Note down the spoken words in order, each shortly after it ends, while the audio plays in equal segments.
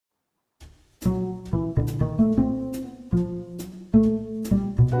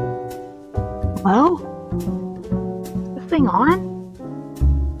Hello? Is this thing on?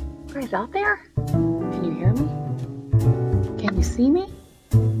 You guys out there? Can you hear me? Can you see me?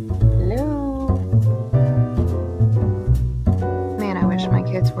 Hello? Man, I wish my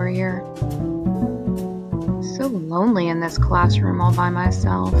kids were here. So lonely in this classroom all by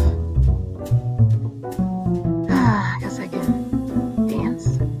myself. I guess I can dance.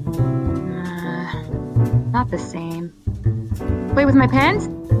 Not the same. Play with my pens?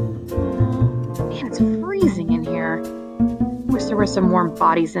 Man, it's freezing in here. Wish there were some warm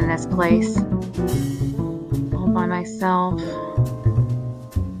bodies in this place. All by myself.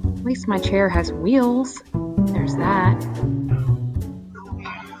 At least my chair has wheels. There's that.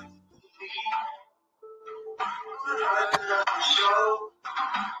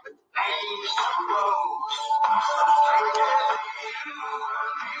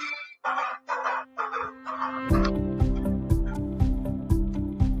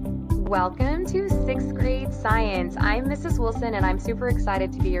 Welcome to 6th grade science. I'm Mrs. Wilson and I'm super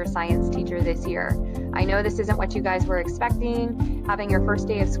excited to be your science teacher this year. I know this isn't what you guys were expecting, having your first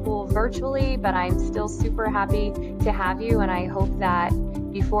day of school virtually, but I'm still super happy to have you, and I hope that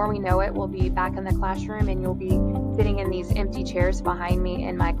before we know it, we'll be back in the classroom and you'll be sitting in these empty chairs behind me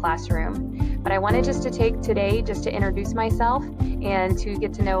in my classroom. But I wanted just to take today just to introduce myself and to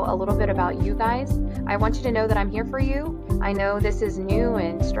get to know a little bit about you guys. I want you to know that I'm here for you. I know this is new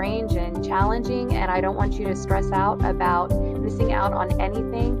and strange and challenging, and I don't want you to stress out about missing out on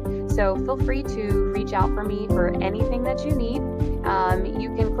anything. So feel free to reach out for me for anything that you need.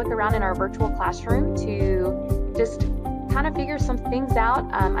 You can click around in our virtual classroom to just kind of figure some things out.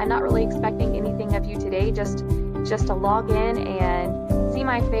 I'm not really expecting anything of you today, just to log in and see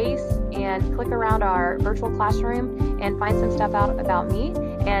my face and click around our virtual classroom and find some stuff out about me.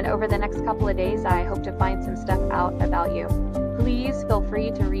 And over the next couple of days, I hope to find some stuff out about you. Please feel free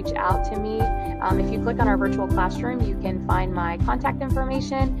to reach out to me. If you click on our virtual classroom, you can find my contact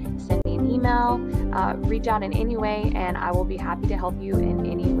information, send me an email, reach out in any way, and I will be happy to help you in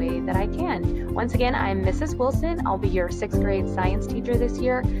any way that I can. Once again, I'm Mrs. Wilson. I'll be your 6th grade science teacher this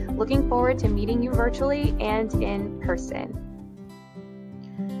year. Looking forward to meeting you virtually and in person.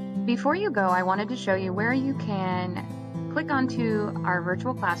 Before you go, I wanted to show you where you can click onto our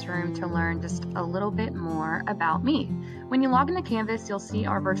virtual classroom to learn just a little bit more about me. When you log into Canvas, you'll see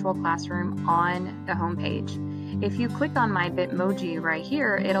our virtual classroom on the home page. If you click on my Bitmoji right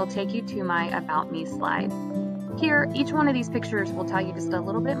here, it'll take you to my About Me slide. Here, each one of these pictures will tell you just a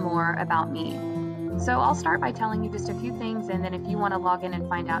little bit more about me. So I'll start by telling you just a few things, and then if you want to log in and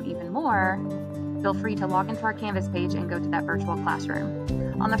find out even more, feel free to log into our Canvas page and go to that virtual classroom.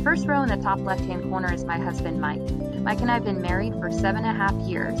 On the first row in the top left-hand corner is my husband, Mike. Mike and I have been married for 7.5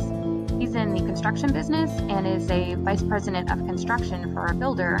 years. He's in the construction business and is a vice president of construction for a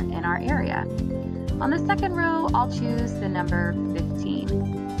builder in our area. On the second row, I'll choose the number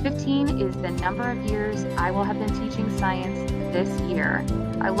 15. 15 is the number of years I will have been teaching science this year.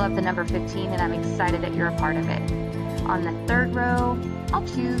 I love the number 15 and I'm excited that you're a part of it. On the third row, I'll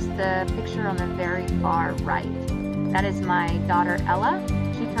choose the picture on the very far right. That is my daughter, Ella.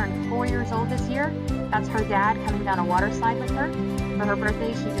 She turned 4 years old this year. That's her dad coming down a water slide with her. For her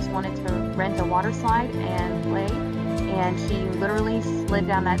birthday, she just wanted to rent a water slide and play. And she literally slid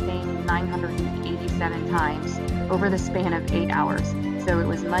down that thing 987 times over the span of 8 hours. So it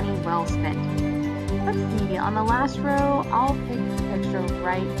was money well spent. Let's see, on the last row, I'll pick the picture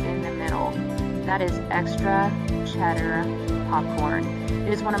right in the middle. That is extra cheddar popcorn.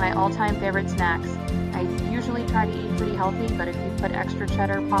 It is one of my all-time favorite snacks. I usually try to eat pretty healthy, but if you put extra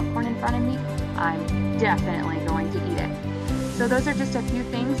cheddar popcorn in front of me, I'm definitely going to eat it. So those are just a few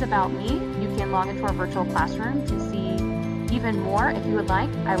things about me. You can log into our virtual classroom to see even more if you would like.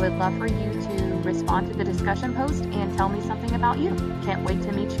 I would love for you to respond to the discussion post and tell me something about you. Can't wait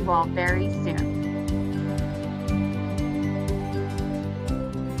to meet you all very soon.